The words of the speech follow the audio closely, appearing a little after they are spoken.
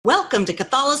Welcome to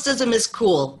Catholicism is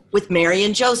Cool with Mary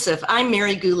and Joseph. I'm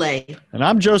Mary Goulet. And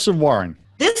I'm Joseph Warren.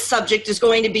 This subject is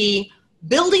going to be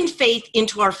building faith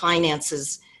into our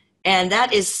finances. And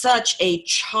that is such a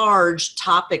charged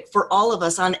topic for all of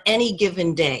us on any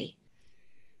given day,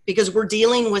 because we're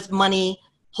dealing with money,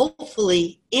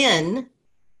 hopefully in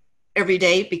every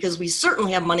day, because we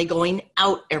certainly have money going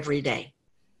out every day.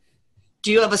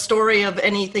 Do you have a story of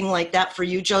anything like that for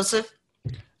you, Joseph?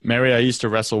 Mary, I used to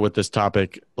wrestle with this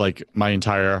topic like my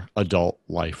entire adult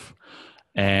life.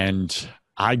 And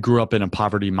I grew up in a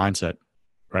poverty mindset,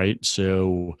 right?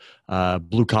 So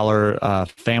blue collar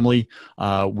family,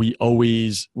 we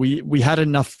had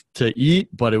enough to eat,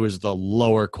 but it was the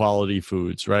lower quality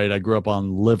foods, right? I grew up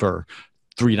on liver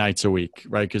 3 nights a week,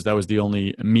 right? Because that was the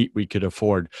only meat we could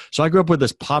afford. So I grew up with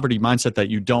this poverty mindset that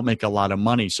you don't make a lot of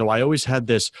money. So I always had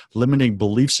this limiting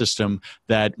belief system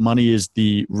that money is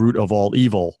the root of all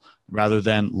evil, rather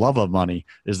than love of money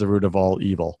is the root of all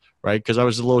evil, right? Because I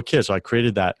was a little kid, so I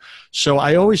created that. So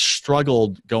I always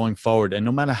struggled going forward. And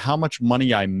no matter how much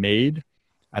money I made,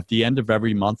 at the end of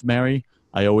every month, Mary,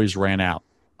 I always ran out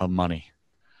of money.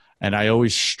 And I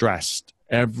always stressed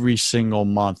every single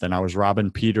month. And I was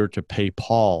robbing Peter to pay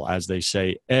Paul, as they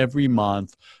say, every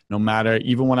month, no matter,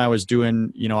 even when I was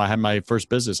doing, I had my first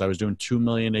business, I was doing $2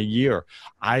 million a year.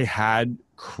 I had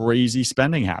crazy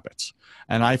spending habits,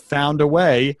 and I found a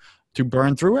way to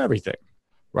burn through everything,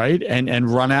 right? And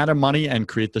run out of money and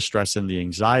create the stress and the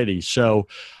anxiety. So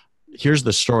here's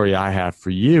the story I have for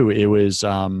you. It was,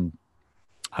 I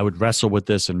would wrestle with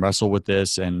this,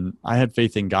 and I had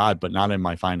faith in God, but not in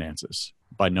my finances.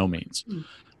 By no means,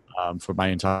 for my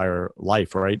entire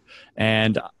life, right?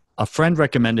 And a friend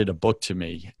recommended a book to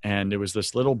me, and it was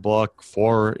this little book,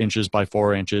 4 inches by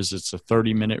 4 inches. It's a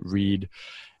 30-minute read,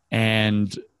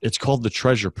 and it's called The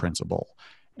Treasure Principle.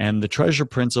 And The Treasure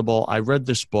Principle, I read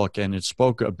this book, and it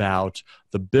spoke about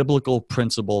the biblical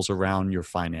principles around your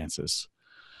finances.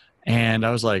 And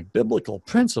I was like, biblical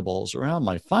principles around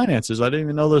my finances? I didn't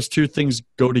even know those two things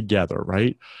go together,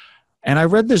 right? And I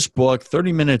read this book.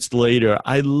 30 minutes later,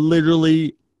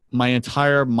 my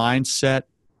entire mindset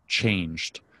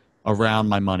changed around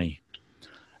my money.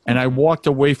 And I walked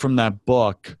away from that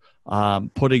book,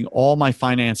 putting all my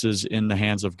finances in the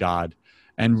hands of God,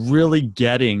 and really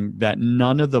getting that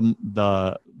none of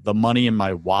the money in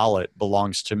my wallet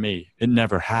belongs to me. It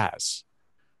never has.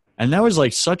 And that was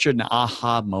like such an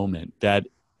aha moment, that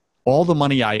all the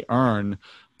money I earn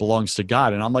belongs to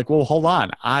God. And I'm like, well, hold on.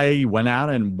 I went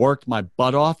out and worked my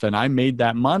butt off and I made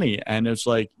that money. And it's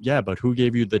like, yeah, but who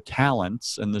gave you the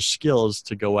talents and the skills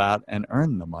to go out and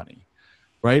earn the money,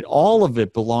 right? All of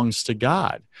it belongs to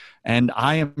God. And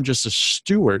I am just a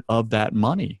steward of that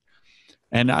money.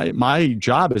 And my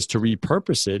job is to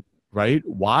repurpose it, right?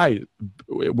 Why?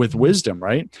 With wisdom,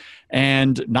 right?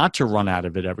 And not to run out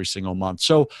of it every single month.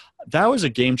 So that was a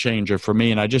game changer for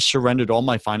me. And I just surrendered all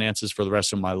my finances for the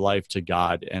rest of my life to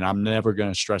God. And I'm never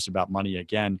going to stress about money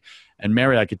again. And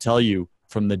Mary, I could tell you,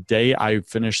 from the day I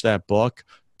finished that book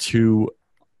to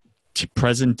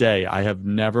present day, I have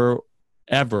never,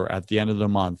 ever at the end of the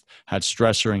month had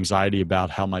stress or anxiety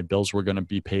about how my bills were going to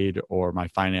be paid or my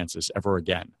finances ever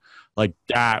again. Like,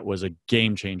 that was a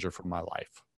game changer for my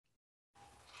life.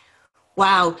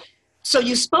 Wow. So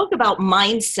you spoke about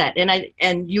mindset,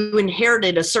 and you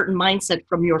inherited a certain mindset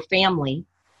from your family.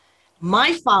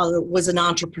 My father was an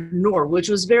entrepreneur, which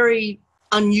was very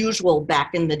unusual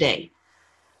back in the day.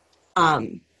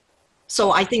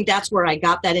 So I think that's where I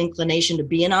got that inclination to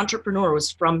be an entrepreneur,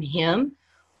 was from him.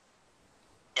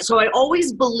 So I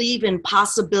always believe in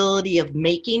possibility of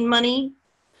making money,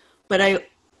 but I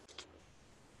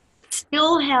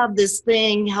still have this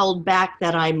thing held back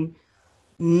that I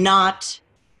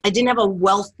didn't have a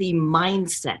wealthy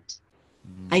mindset.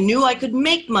 I knew I could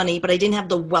make money, but I didn't have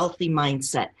the wealthy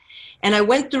mindset. And I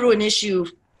went through an issue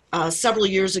several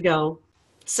years ago,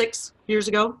 6 years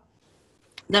ago,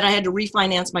 that I had to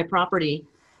refinance my property.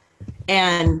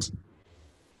 And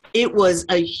it was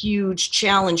a huge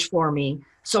challenge for me.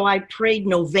 So I prayed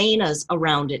novenas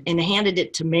around it and handed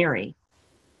it to Mary.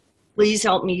 Please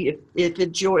help me if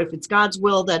it's God's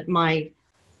will that my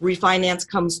refinance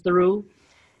comes through.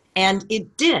 And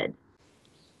it did.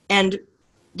 And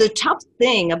the tough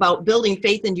thing about building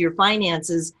faith into your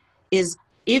finances is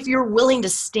if you're willing to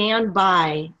stand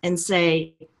by and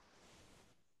say,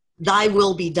 thy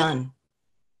will be done.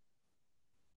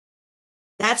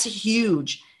 That's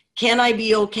huge. Can I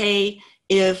be okay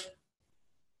if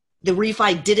the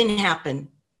refi didn't happen?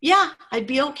 Yeah, I'd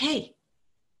be okay.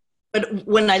 But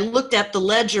when I looked at the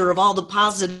ledger of all the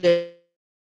positives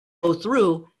go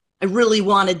through, I really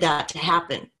wanted that to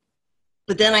happen.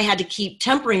 But then I had to keep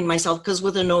tempering myself, because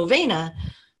with a novena,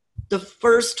 the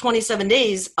first 27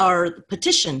 days are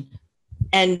petition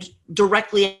and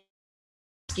directly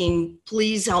asking,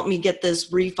 please help me get this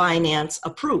refinance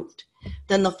approved.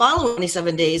 Then the following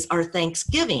 27 days are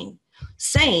thanksgiving,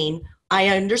 saying, I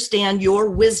understand your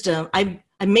wisdom. I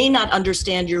may not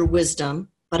understand your wisdom,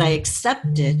 but I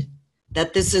accepted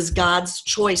that this is God's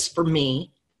choice for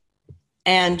me.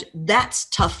 And that's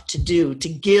tough to do,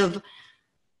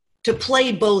 to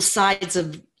play both sides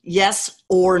of yes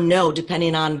or no,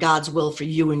 depending on God's will for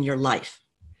you in your life.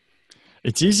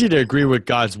 It's easy to agree with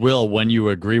God's will when you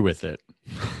agree with it.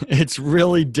 It's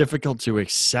really difficult to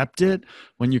accept it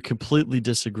when you completely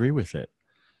disagree with it.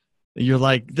 You're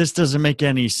like, this doesn't make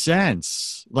any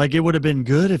sense. Like, it would have been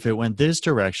good if it went this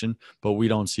direction, but we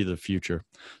don't see the future.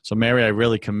 So Mary, I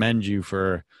really commend you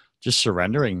for just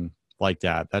surrendering like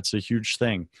that. That's a huge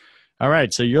thing. All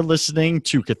right. So you're listening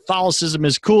to Catholicism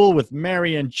is Cool with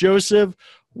Mary and Joseph.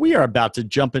 We are about to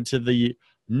jump into the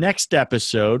next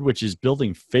episode, which is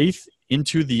building faith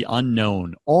into the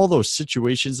unknown. All those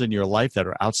situations in your life that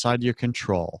are outside your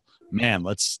control. Man,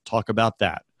 let's talk about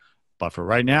that. But for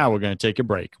right now, we're going to take a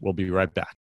break. We'll be right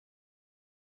back.